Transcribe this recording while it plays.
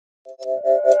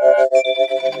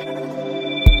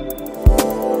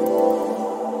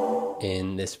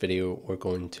In this video, we're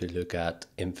going to look at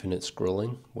infinite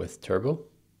scrolling with Turbo.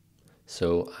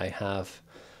 So I have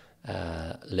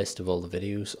a list of all the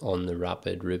videos on the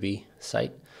Rapid Ruby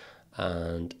site,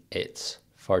 and it's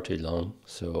far too long.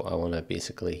 So I want to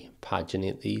basically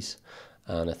paginate these,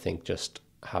 and I think just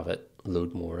have it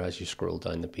load more as you scroll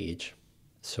down the page.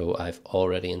 So I've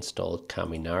already installed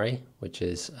Kaminari, which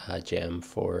is a gem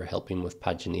for helping with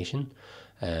pagination.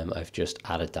 I've just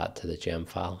added that to the gem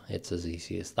file. It's as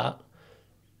easy as that.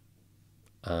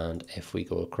 And if we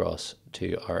go across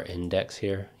to our index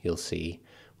here, you'll see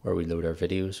where we load our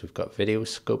videos. We've got video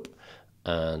scope,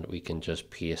 and we can just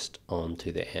paste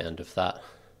onto the end of that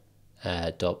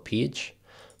dot page,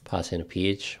 pass in a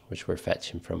page which we're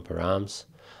fetching from params,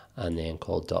 and then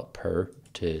call dot per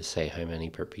to say how many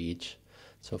per page.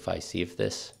 So if I save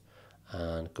this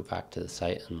and go back to the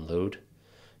site and load,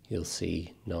 you'll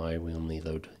see now we only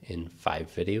load in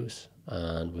 5 videos,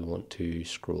 and we want to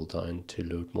scroll down to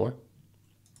load more.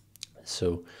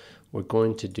 So we're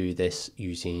going to do this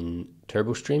using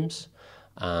turbo streams,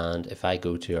 and if I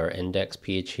go to our index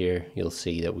page here, you'll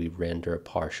see that we render a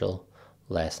partial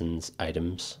lessons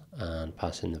items and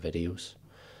pass in the videos.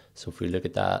 So if we look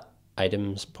at that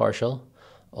items partial,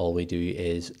 all we do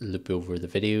is loop over the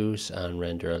videos and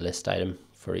render a list item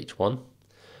for each one.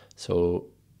 So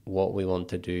what we want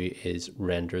to do is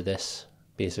render this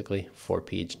basically for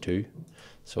page 2.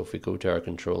 So if we go to our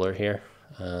controller here,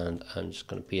 and I'm just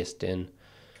going to paste in,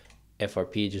 if our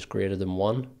page is greater than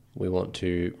 1, we want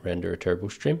to render a turbo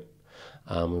stream,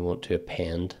 and we want to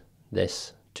append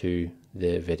this to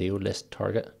the video list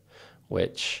target,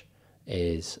 which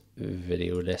is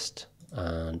video list,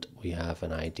 and we have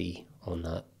an ID on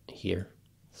that here.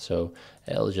 So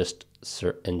it'll just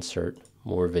insert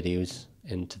more videos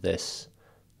into this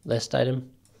list item,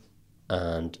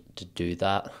 and to do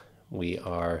that we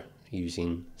are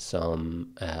using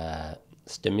some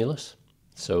stimulus.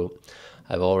 So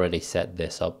I've already set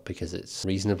this up because it's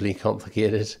reasonably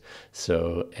complicated.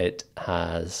 So it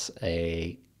has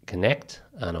a connect,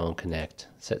 and on connect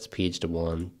sets page to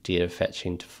 1, data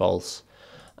fetching to false,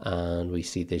 and we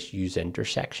see this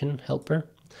useIntersection helper.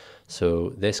 So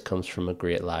this comes from a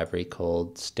great library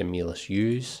called stimulus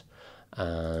use,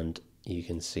 and you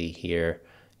can see here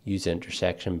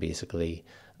useIntersection basically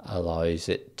allows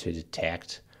it to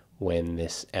detect when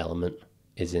this element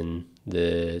is in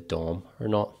the DOM or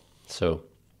not. So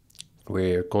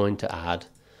we're going to add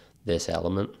this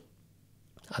element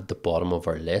at the bottom of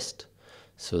our list,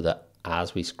 so that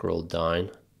as we scroll down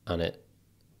and it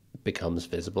becomes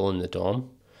visible in the DOM,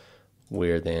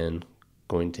 we're then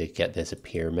going to get this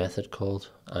appear method called,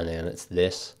 and then it's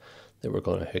this that we're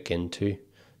going to hook into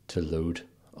to load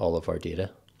all of our data.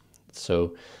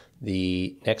 So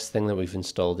the next thing that we've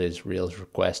installed is Rails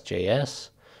request.js,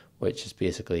 which is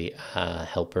basically a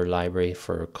helper library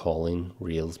for calling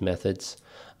Rails methods,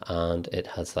 and it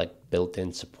has like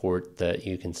built-in support that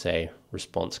you can say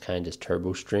response kind is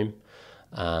turbo stream,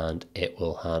 and it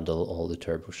will handle all the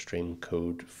turbo stream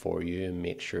code for you and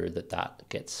make sure that that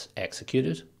gets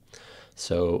executed.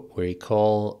 So we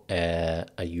call a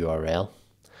URL,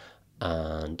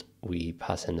 and we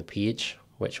pass in the page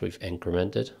which we've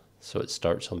incremented, so it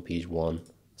starts on page 1.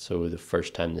 So the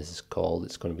first time this is called,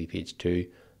 it's going to be page 2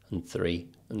 and 3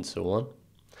 and so on.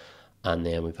 And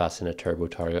then we pass in a turbo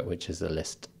target, which is the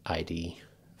list ID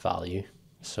value.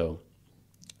 So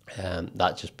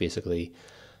that just basically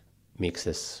makes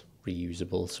this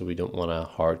reusable, so we don't want to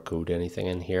hard code anything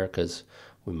in here, because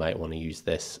we might want to use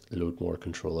this load more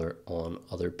controller on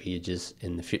other pages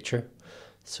in the future.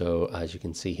 So as you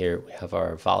can see here, we have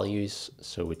our values.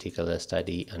 So we take a list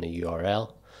ID and a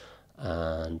URL,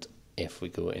 and if we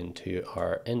go into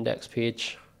our index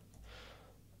page,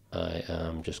 I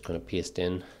am just going to paste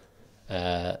in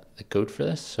the code for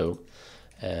this. So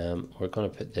we're going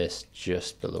to put this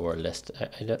just below our list,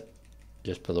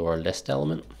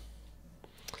 element,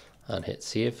 and hit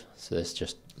save. So this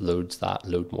just loads that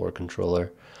load more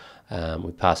controller.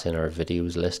 We pass in our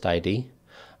videos list ID,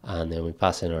 and then we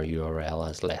pass in our URL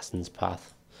as lessons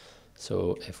path.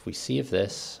 So if we save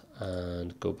this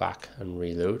and go back and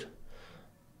reload,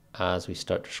 as we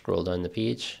start to scroll down the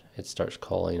page, it starts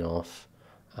calling off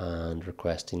and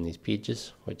requesting these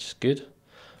pages, which is good.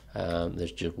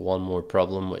 There's just one more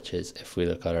problem, which is if we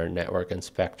look at our network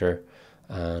inspector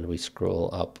and we scroll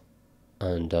up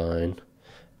and down,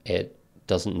 it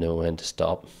doesn't know when to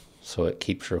stop, so it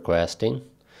keeps requesting.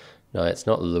 Now it's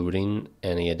not loading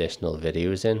any additional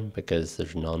videos in because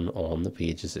there's none on the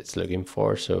pages it's looking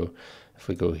for. So if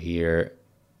we go here,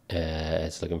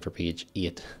 it's looking for page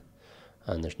 8,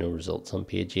 and there's no results on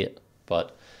page 8.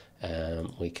 But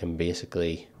we can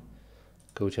basically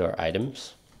go to our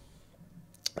items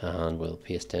and we'll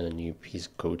paste in a new piece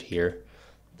of code here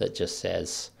that just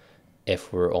says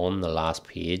if we're on the last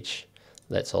page,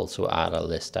 let's also add a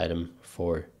list item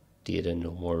for data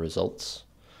no more results.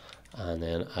 And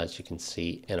then as you can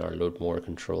see in our load more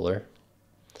controller,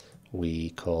 we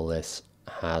call this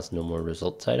has no more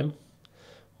results item,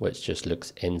 which just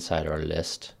looks inside our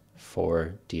list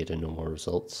for data no more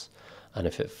results. And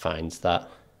if it finds that,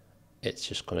 it's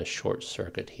just going to short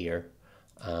circuit here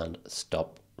and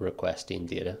stop requesting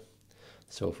data.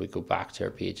 So if we go back to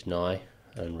our page now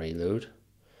and reload,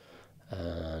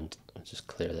 and I'll just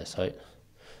clear this out.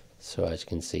 So as you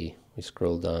can see, we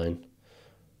scroll down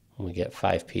and we get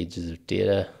 5 pages of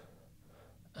data,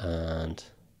 and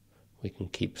we can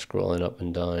keep scrolling up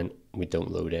and down. We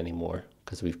don't load anymore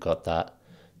because we've got that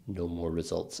no more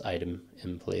results item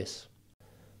in place.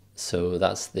 So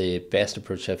that's the best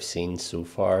approach I've seen so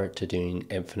far to doing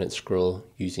infinite scroll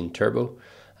using Turbo.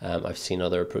 I've seen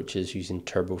other approaches using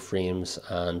turbo frames,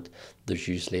 and there's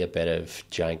usually a bit of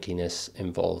jankiness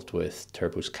involved with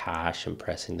Turbo's cache and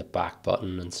pressing the back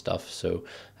button and stuff. So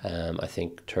I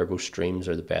think turbo streams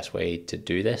are the best way to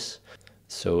do this.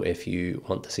 So if you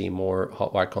want to see more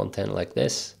Hotwire content like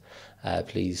this,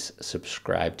 please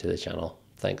subscribe to the channel.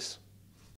 Thanks.